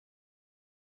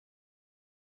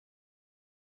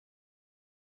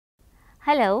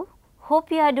Hello,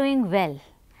 hope you are doing well.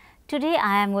 Today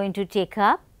I am going to take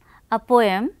up a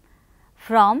poem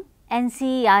from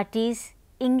NCERT's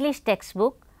English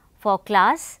textbook for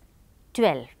class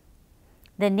 12.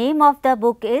 The name of the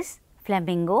book is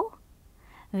Flamingo.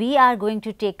 We are going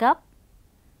to take up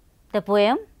the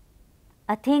poem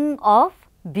A Thing of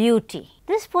Beauty.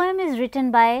 This poem is written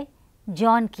by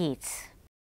John Keats.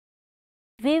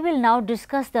 We will now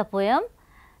discuss the poem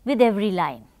with every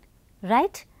line,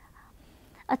 right?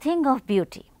 A thing of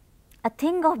beauty. A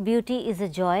thing of beauty is a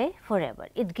joy forever.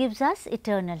 It gives us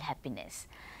eternal happiness.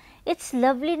 Its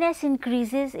loveliness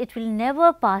increases, it will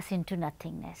never pass into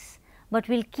nothingness, but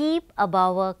will keep a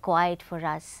bower quiet for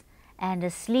us and a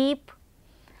sleep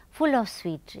full of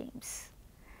sweet dreams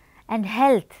and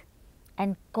health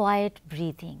and quiet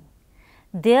breathing.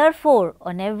 Therefore,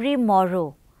 on every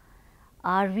morrow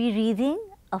are we wreathing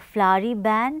a flowery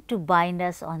band to bind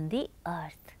us on the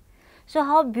earth. So,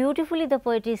 how beautifully the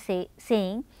poet is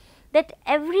saying that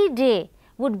every day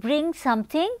would bring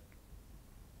something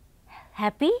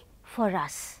happy for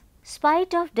us.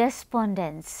 Spite of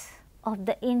despondence, of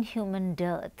the inhuman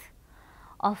dearth,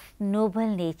 of noble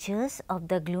natures, of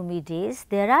the gloomy days,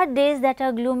 there are days that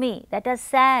are gloomy, that are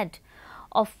sad,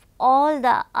 of all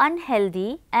the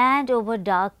unhealthy and over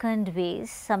darkened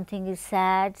ways, something is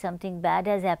sad, something bad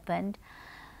has happened,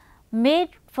 made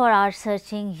for our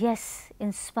searching. Yes,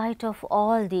 in spite of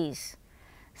all these,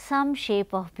 some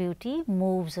shape of beauty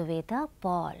moves away the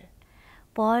pall.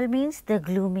 Pall means the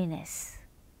gloominess.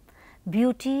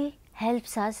 Beauty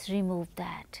helps us remove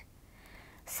that.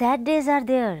 Sad days are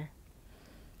there,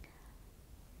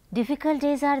 difficult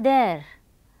days are there,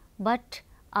 but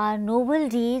our noble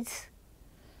deeds,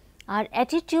 our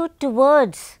attitude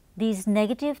towards these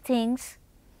negative things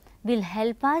will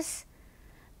help us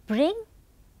bring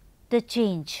the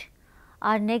change.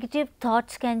 Our negative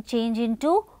thoughts can change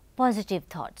into positive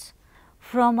thoughts.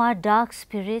 From our dark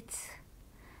spirits,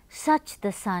 such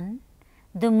the sun,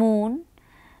 the moon,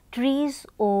 trees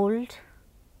old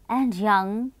and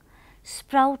young,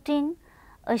 sprouting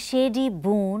a shady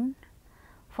boon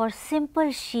for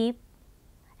simple sheep,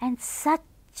 and such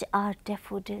are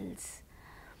daffodils.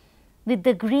 With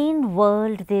the green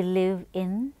world they live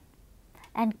in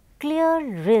and clear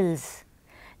rills.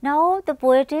 Now, the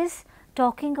poet is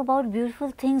talking about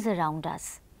beautiful things around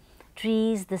us.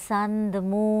 Trees, the sun, the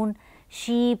moon,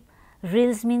 sheep,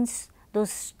 rills means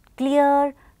those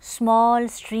clear small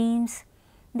streams.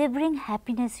 They bring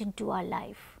happiness into our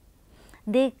life.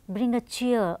 They bring a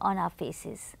cheer on our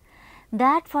faces.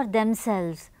 That for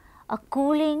themselves a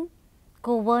cooling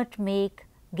covert make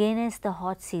gainst the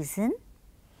hot season.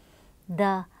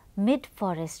 The mid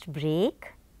forest break,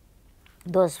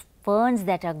 those ferns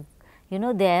that are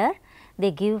there,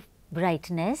 they give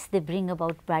brightness, they bring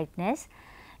about brightness.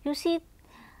 You see,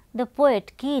 the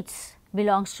poet Keats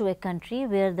belongs to a country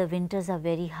where the winters are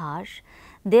very harsh.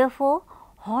 Therefore,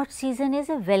 hot season is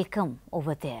a welcome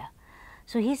over there.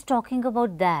 So, he is talking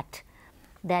about that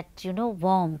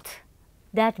warmth,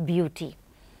 that beauty.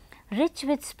 Rich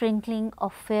with sprinkling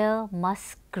of fair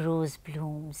musk rose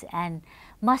blooms, and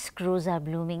musk rose are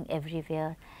blooming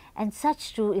everywhere, and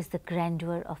such too is the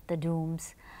grandeur of the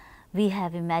dooms we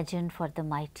have imagined for the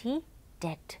mighty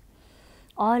dead.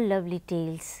 All lovely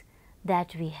tales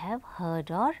that we have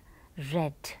heard or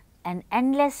read, an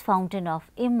endless fountain of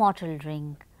immortal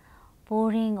drink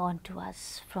pouring onto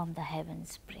us from the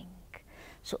heavens brink.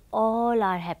 So, all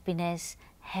our happiness,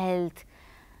 health,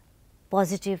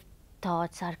 positive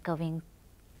thoughts are coming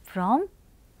from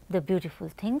the beautiful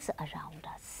things around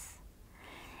us.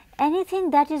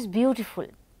 Anything that is beautiful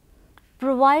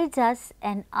provides us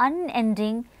an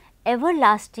unending,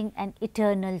 everlasting and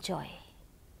eternal joy.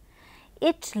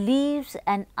 It leaves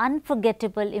an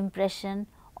unforgettable impression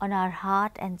on our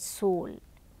heart and soul.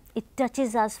 It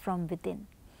touches us from within.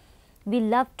 We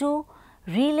love to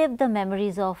relive the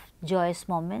memories of joyous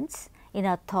moments in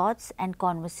our thoughts and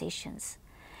conversations.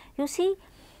 You see,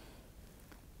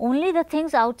 only the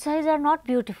things outside are not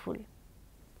beautiful.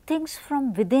 Things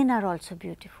from within are also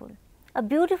beautiful. A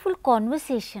beautiful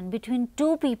conversation between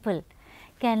two people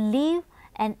can leave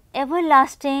an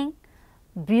everlasting,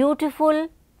 beautiful,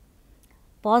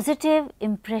 positive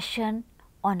impression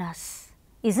on us,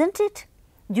 isn't it?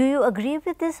 Do you agree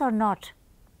with this or not?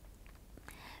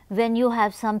 When you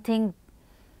have something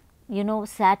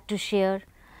sad to share,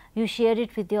 you share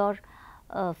it with your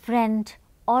friend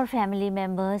or family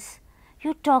members,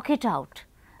 you talk it out.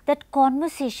 That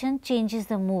conversation changes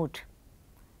the mood.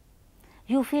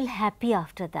 You feel happy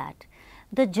after that.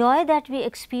 The joy that we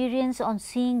experience on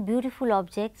seeing beautiful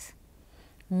objects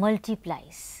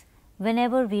multiplies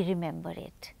whenever we remember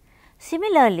it.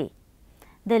 Similarly,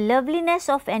 The loveliness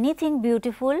of anything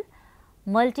beautiful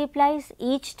multiplies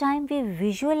each time we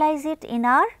visualize it in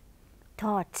our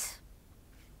thoughts,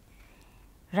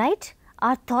 right?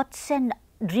 Our thoughts and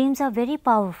dreams are very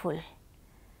powerful.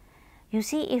 You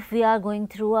see, if we are going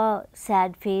through a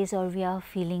sad phase or we are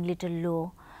feeling little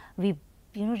low, we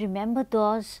remember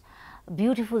those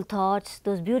beautiful thoughts,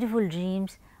 those beautiful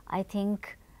dreams. I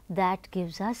think that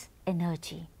gives us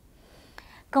energy.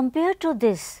 Compared to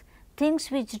this,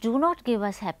 things which do not give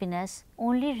us happiness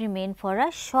only remain for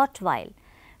a short while.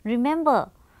 Remember,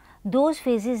 those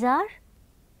phases are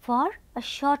for a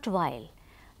short while.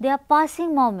 They are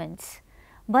passing moments,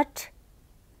 but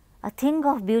a thing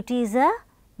of beauty is a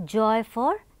joy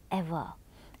forever,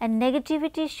 and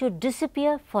negativity should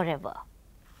disappear forever.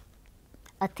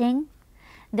 A thing,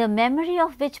 the memory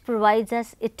of which provides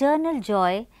us eternal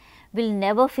joy, will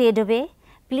never fade away.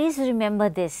 Please remember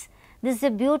this. This is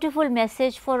a beautiful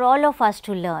message for all of us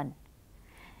to learn.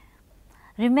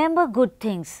 Remember good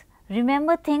things.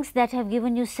 Remember things that have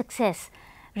given you success.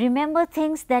 Remember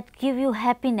things that give you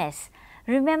happiness.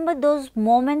 Remember those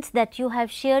moments that you have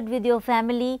shared with your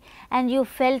family and you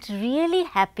felt really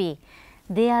happy.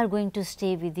 They are going to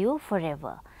stay with you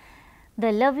forever.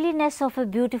 The loveliness of a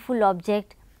beautiful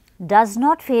object does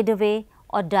not fade away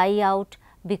or die out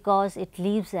because it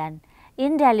leaves an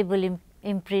indelible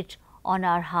imprint on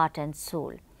our heart and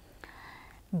soul.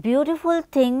 Beautiful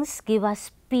things give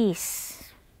us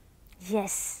peace,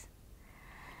 yes,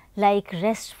 like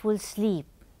restful sleep,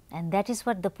 and that is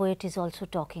what the poet is also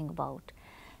talking about.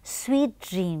 Sweet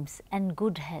dreams and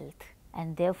good health,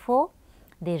 and therefore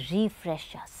they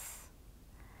refresh us.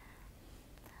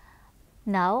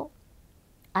 Now,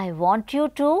 I want you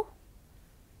to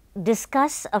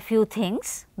discuss a few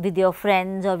things with your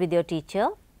friends or with your teacher.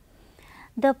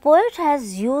 The poet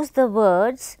has used the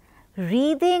words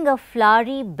wreathing a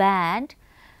flowery band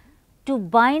to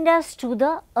bind us to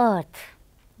the earth.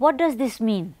 What does this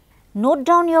mean? Note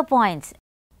down your points.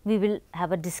 We will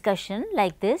have a discussion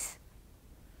like this.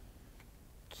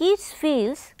 Keats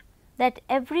feels that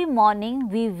every morning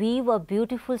we weave a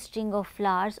beautiful string of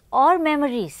flowers or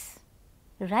memories,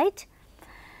 right?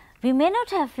 We may not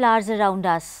have flowers around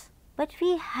us, but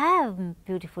we have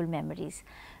beautiful memories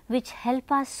which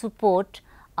help us support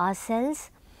ourselves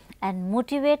and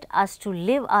motivate us to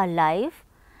live our life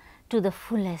to the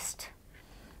fullest,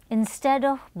 instead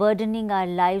of burdening our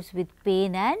lives with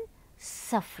pain and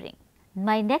suffering.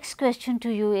 My next question to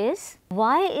you is,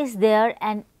 why is there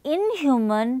an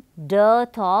inhuman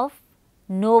dearth of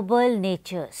noble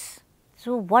natures?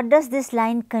 So, what does this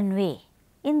line convey?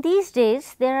 In these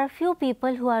days, there are few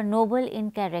people who are noble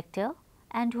in character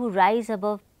and who rise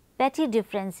above petty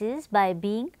differences by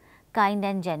being kind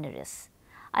and generous.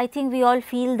 I think we all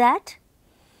feel that.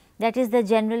 That is the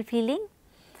general feeling.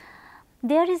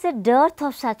 There is a dearth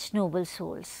of such noble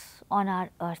souls on our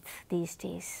earth these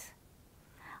days.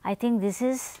 I think this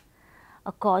is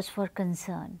a cause for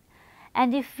concern.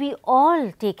 And if we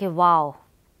all take a vow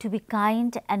to be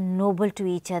kind and noble to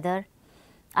each other,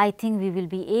 I think we will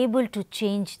be able to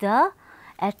change the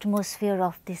atmosphere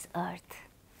of this earth.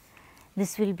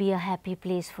 This will be a happy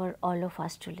place for all of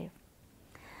us to live.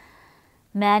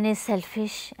 Man is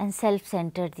selfish and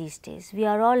self-centered these days. We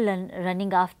are all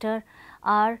running after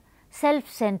our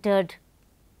self-centered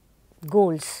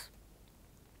goals.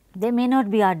 They may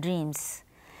not be our dreams.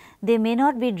 They may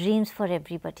not be dreams for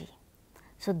everybody.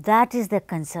 So, that is the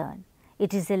concern.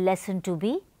 It is a lesson to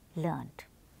be learned.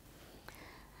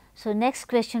 So, next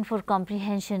question for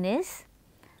comprehension is,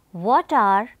 what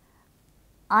are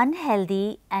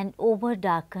unhealthy and over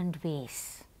darkened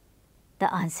ways?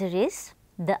 The answer is,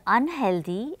 the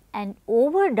unhealthy and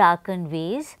over darkened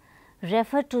ways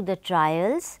refer to the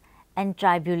trials and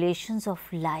tribulations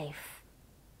of life.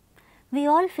 We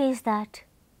all face that.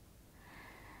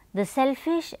 The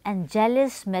selfish and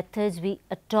jealous methods we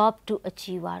adopt to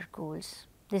achieve our goals.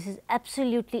 This is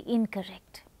absolutely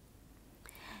incorrect.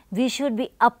 We should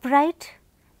be upright,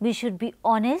 we should be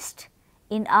honest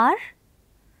in our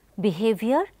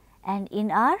behavior and in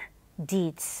our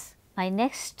deeds. My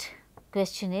next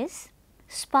question is,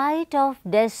 spite of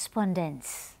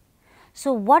despondence.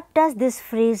 So, what does this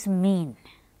phrase mean?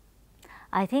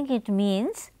 I think it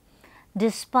means,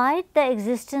 despite the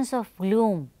existence of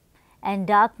gloom and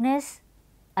darkness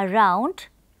around,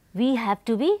 we have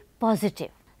to be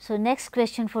positive. So, next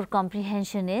question for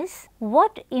comprehension is,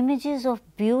 what images of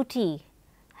beauty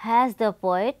has the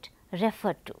poet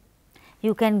referred to?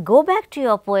 You can go back to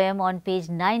your poem on page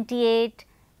 98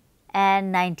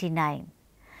 and 99.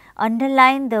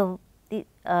 Underline the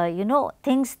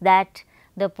things that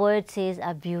the poet says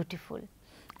are beautiful,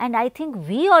 and I think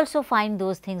we also find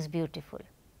those things beautiful.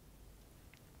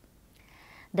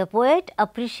 The poet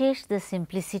appreciates the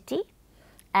simplicity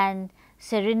and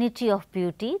serenity of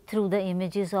beauty through the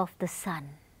images of the sun,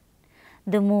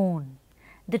 the moon,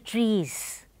 the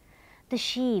trees, the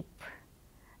sheep,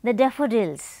 the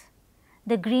daffodils,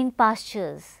 the green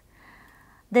pastures,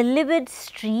 the livid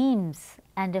streams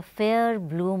and a fair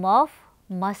bloom of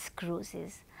musk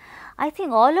roses. I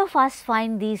think all of us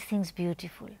find these things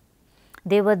beautiful.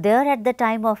 They were there at the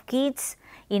time of Keats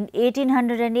in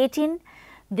 1818,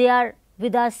 they are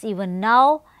with us even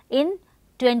now in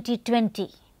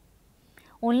 2020.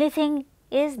 Only thing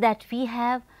is that we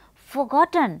have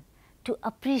forgotten to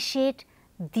appreciate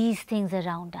these things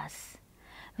around us.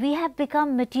 We have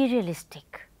become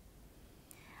materialistic.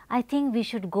 I think we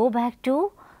should go back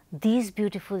to these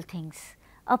beautiful things,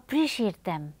 appreciate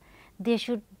them. They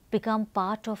should become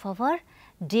part of our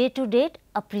day-to-day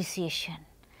appreciation,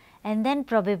 and then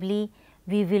probably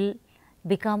we will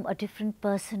become a different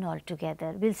person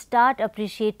altogether. We will start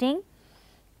appreciating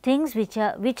things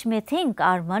which may think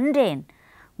are mundane,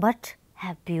 but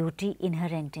have beauty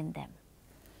inherent in them.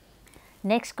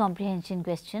 Next comprehension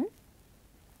question: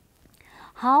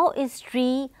 how is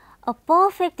tree a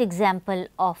perfect example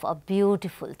of a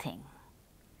beautiful thing?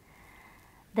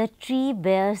 The tree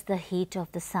bears the heat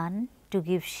of the sun to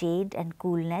give shade and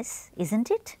coolness,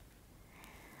 isn't it?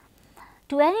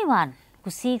 To anyone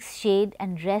who seeks shade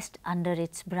and rest under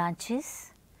its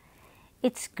branches,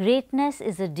 its greatness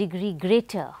is a degree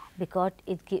greater because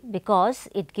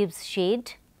it gives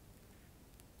shade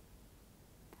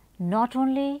not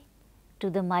only to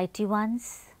the mighty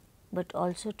ones, but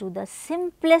also to the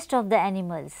simplest of the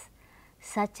animals,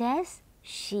 such as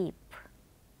sheep.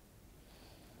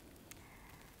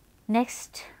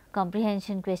 Next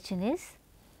comprehension question is: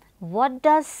 what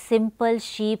does simple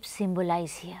sheep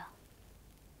symbolize here?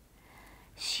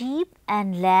 Sheep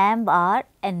and lamb are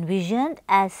envisioned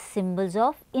as symbols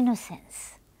of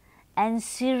innocence and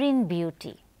serene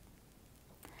beauty.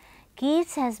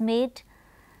 Keats has made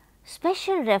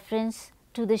special reference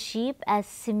to the sheep as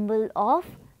symbol of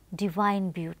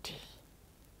divine beauty.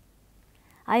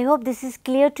 I hope this is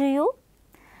clear to you.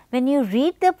 When you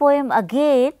read the poem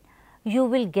again, you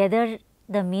will gather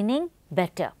the meaning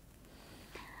better.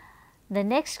 The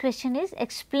next question is: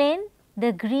 explain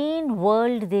the green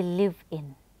world they live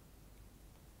in.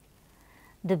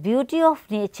 The beauty of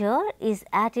nature is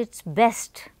at its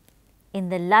best in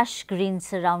the lush green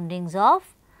surroundings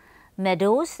of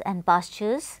meadows and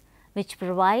pastures, which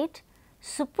provide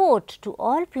support to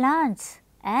all plants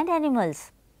and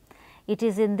animals. It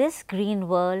is in this green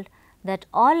world that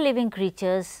all living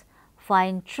creatures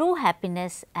find true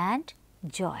happiness and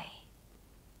joy.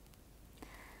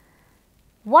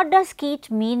 What does Keats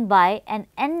mean by an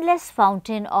endless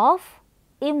fountain of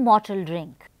immortal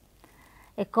drink?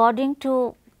 According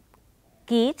to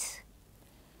Keats,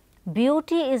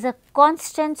 beauty is a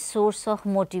constant source of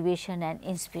motivation and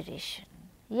inspiration.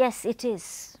 Yes, it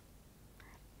is.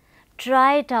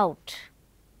 Try it out.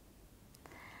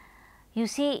 You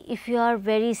see, if you are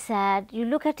very sad, you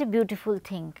look at a beautiful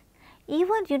thing.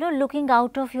 Even, looking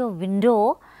out of your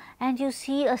window and you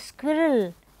see a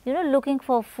squirrel, looking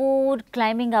for food,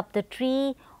 climbing up the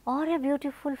tree, or a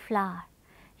beautiful flower,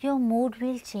 your mood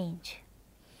will change.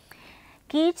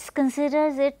 Keats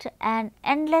considers it an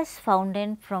endless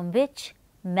fountain from which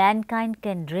mankind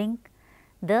can drink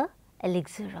the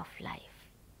elixir of life.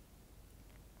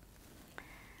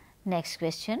 Next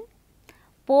question: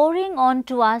 pouring on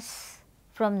to us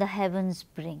from the heavens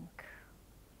brink.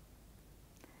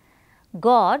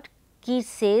 God, Keats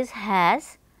says,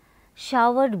 has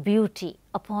showered beauty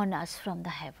upon us from the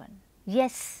heaven.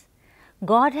 Yes,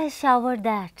 God has showered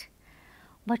that,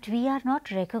 but we are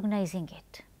not recognizing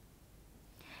it.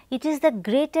 It is the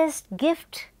greatest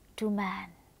gift to man,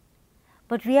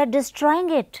 but we are destroying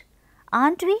it,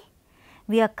 aren't we?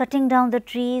 We are cutting down the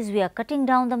trees, we are cutting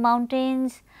down the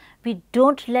mountains, we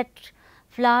don't let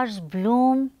flowers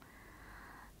bloom.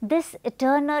 This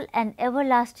eternal and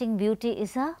everlasting beauty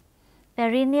is a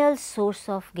perennial source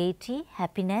of gaiety,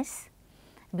 happiness,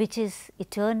 which is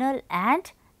eternal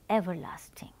and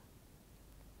everlasting.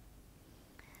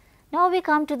 Now we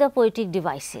come to the poetic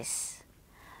devices.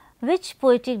 Which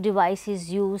poetic device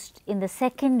is used in the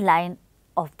second line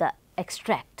of the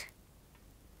extract?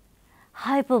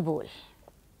 Hyperbole,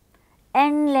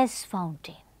 endless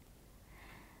fountain.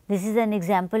 This is an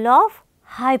example of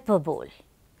hyperbole.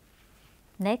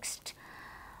 Next,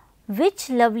 which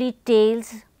lovely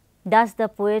tales does the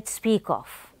poet speak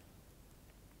of?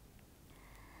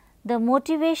 The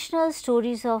motivational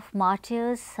stories of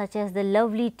martyrs, such as the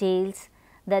lovely tales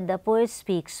that the poet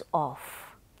speaks of.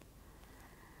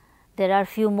 There are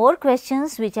few more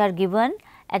questions which are given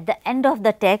at the end of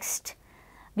the text,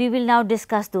 We will now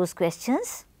discuss those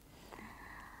questions.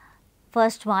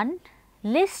 First one,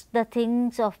 list the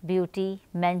things of beauty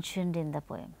mentioned in the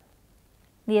poem.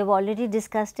 We have already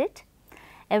discussed it.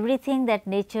 Everything that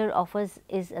nature offers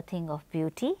is a thing of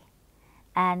beauty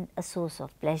and a source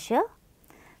of pleasure.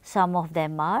 Some of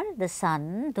them are the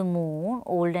sun, the moon,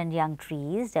 old and young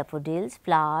trees, daffodils,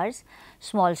 flowers,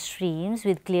 small streams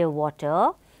with clear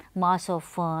water, mass of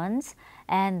ferns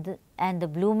and the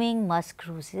blooming musk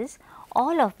roses.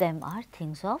 All of them are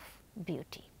things of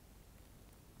beauty.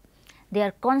 They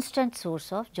are constant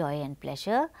source of joy and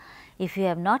pleasure. If you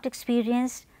have not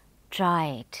experienced, try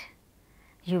it.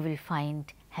 You will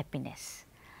find happiness.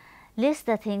 List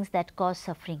the things that cause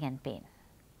suffering and pain.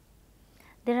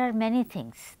 There are many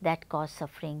things that cause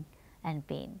suffering and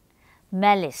pain.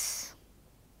 Malice,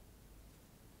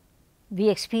 we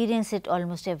experience it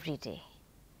almost every day.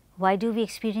 Why do we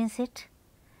experience it?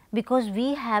 Because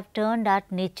we have turned our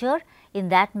nature in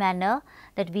that manner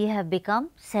that we have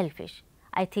become selfish.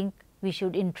 I think we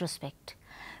should introspect.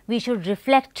 We should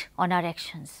reflect on our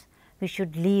actions. We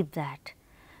should leave that.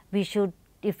 We should,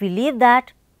 if we leave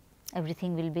that,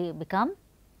 everything will become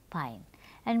fine.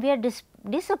 And we are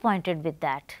disappointed with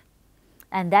that,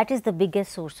 and that is the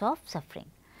biggest source of suffering.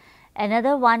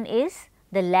 Another one is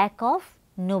the lack of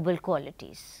noble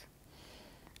qualities.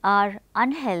 Our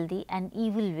unhealthy and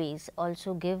evil ways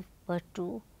also give birth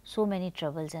to so many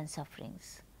troubles and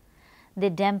sufferings. They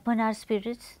dampen our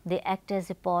spirits, they act as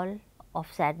a pall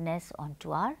of sadness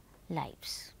onto our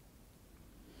lives.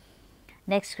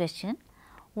 Next question,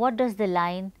 what does the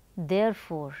line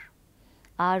 "therefore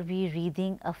are we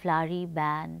wreathing a flowery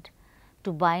band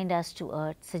to bind us to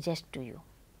earth" suggest to you?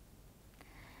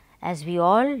 As we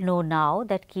all know now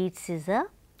that Keats is a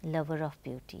lover of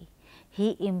beauty.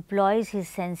 He employs his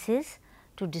senses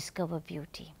to discover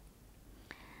beauty.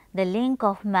 The link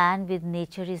of man with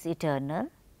nature is eternal.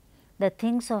 The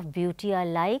things of beauty are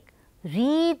like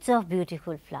wreaths of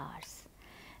beautiful flowers.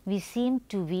 We seem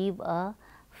to weave a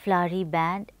flowery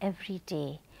band every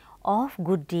day of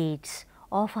good deeds,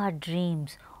 of our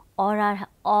dreams or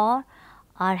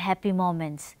our happy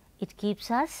moments. It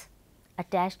keeps us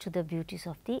attached to the beauties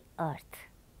of the earth.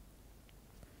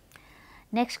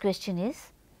 Next question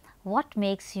is, what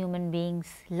makes human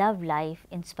beings love life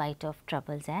in spite of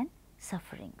troubles and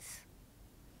sufferings?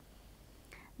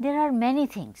 There are many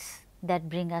things that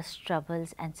bring us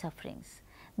troubles and sufferings.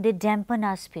 They dampen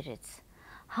our spirits.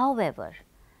 However,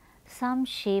 some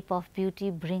shape of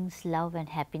beauty brings love and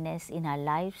happiness in our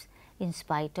lives in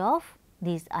spite of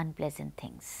these unpleasant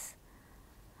things.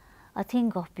 A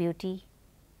thing of beauty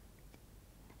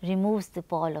removes the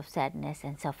pall of sadness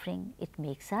and suffering. It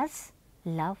makes us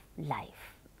love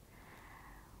life.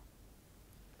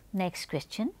 Next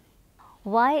question,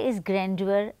 why is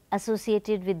grandeur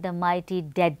associated with the mighty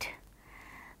dead?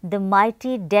 The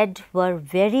mighty dead were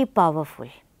very powerful,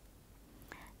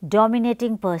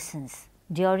 dominating persons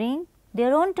during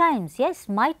their own times. Yes,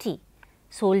 mighty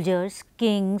soldiers,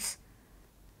 kings.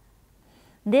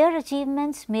 Their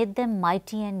achievements made them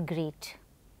mighty and great.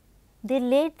 They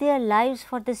laid their lives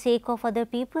for the sake of other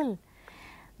people.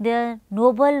 Their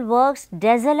noble works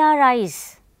dazzle our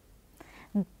eyes.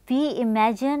 We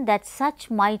imagine that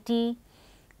such mighty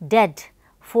dead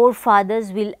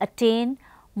forefathers will attain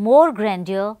more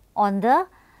grandeur on the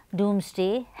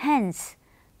doomsday. Hence,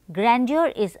 grandeur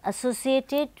is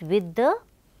associated with the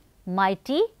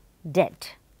mighty dead.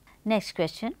 Next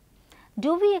question,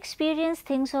 do we experience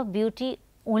things of beauty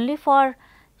only for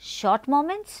short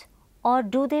moments, or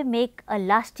do they make a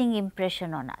lasting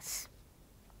impression on us?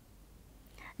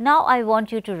 Now, I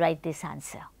want you to write this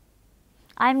answer.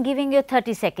 I am giving you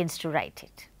 30 seconds to write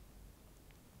it.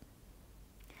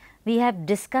 We have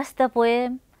discussed the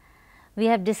poem. We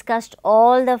have discussed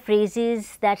all the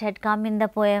phrases that had come in the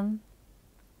poem.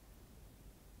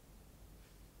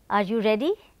 Are you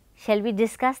ready? Shall we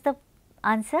discuss the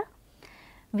answer?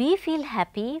 We feel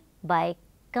happy by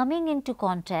coming into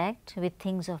contact with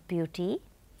things of beauty.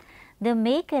 They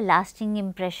make a lasting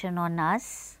impression on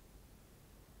us.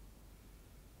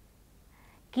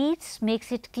 Keats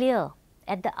makes it clear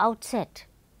at the outset,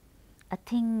 a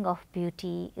thing of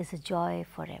beauty is a joy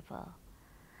forever.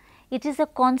 It is a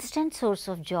constant source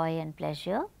of joy and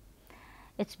pleasure.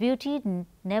 Its beauty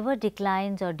never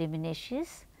declines or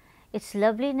diminishes. Its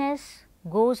loveliness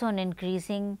goes on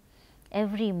increasing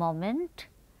every moment.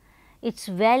 Its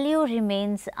value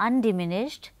remains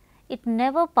undiminished. It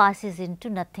never passes into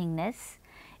nothingness.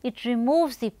 It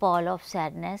removes the pall of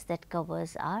sadness that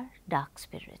covers our dark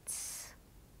spirits.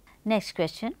 Next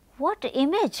question, what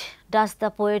image does the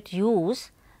poet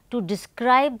use to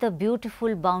describe the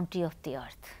beautiful bounty of the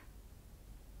earth?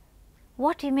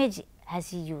 What image has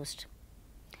he used?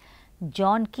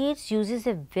 John Keats uses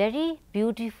a very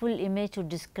beautiful image to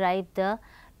describe the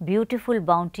beautiful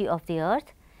bounty of the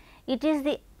earth. It is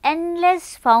the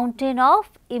endless fountain of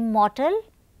immortal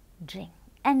drink,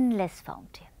 endless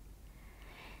fountain.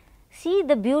 See,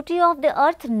 the beauty of the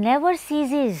earth never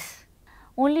ceases,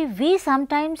 only we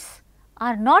sometimes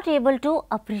are not able to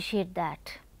appreciate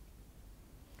that.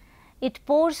 It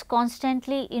pours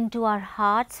constantly into our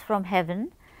hearts from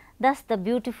heaven, thus the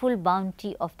beautiful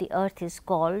bounty of the earth is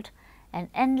called an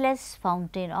endless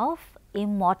fountain of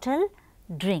immortal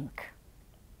drink.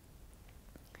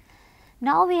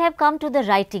 Now we have come to the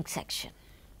writing section.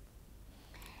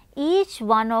 Each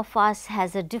one of us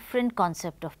has a different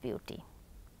concept of beauty.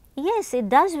 Yes, it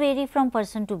does vary from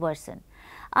person to person.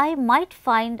 I might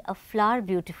find a flower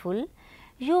beautiful,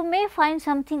 you may find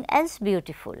something else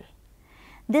beautiful.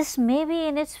 This may be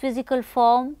in its physical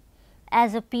form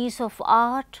as a piece of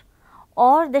art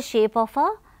or the shape of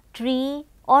a tree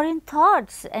or in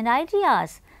thoughts and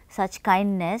ideas such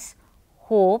kindness,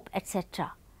 hope,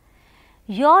 etc.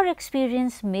 Your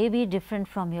experience may be different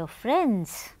from your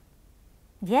friends.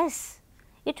 Yes,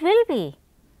 it will be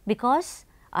because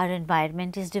our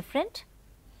environment is different.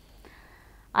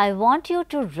 I want you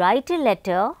to write a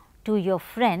letter to your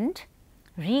friend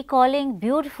recalling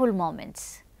beautiful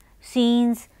moments,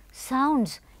 scenes,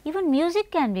 sounds, even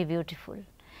music can be beautiful,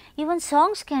 even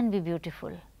songs can be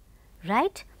beautiful,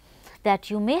 right, that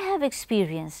you may have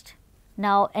experienced.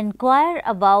 Now, inquire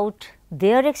about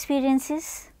their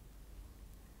experiences.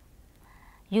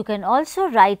 You can also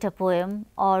write a poem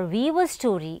or weave a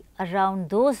story around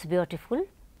those beautiful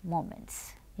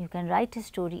moments. You can write a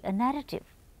story, a narrative.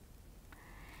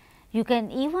 You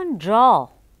can even draw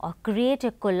or create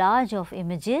a collage of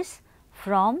images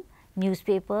from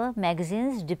newspaper,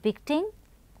 magazines depicting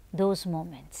those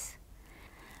moments.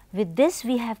 With this,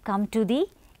 we have come to the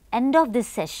end of this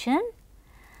session.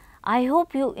 I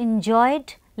hope you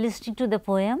enjoyed listening to the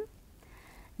poem.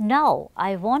 Now,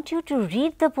 I want you to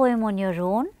read the poem on your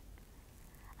own.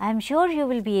 I am sure you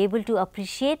will be able to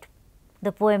appreciate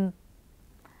the poem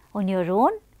on your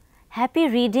own. Happy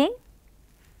reading.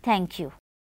 Thank you.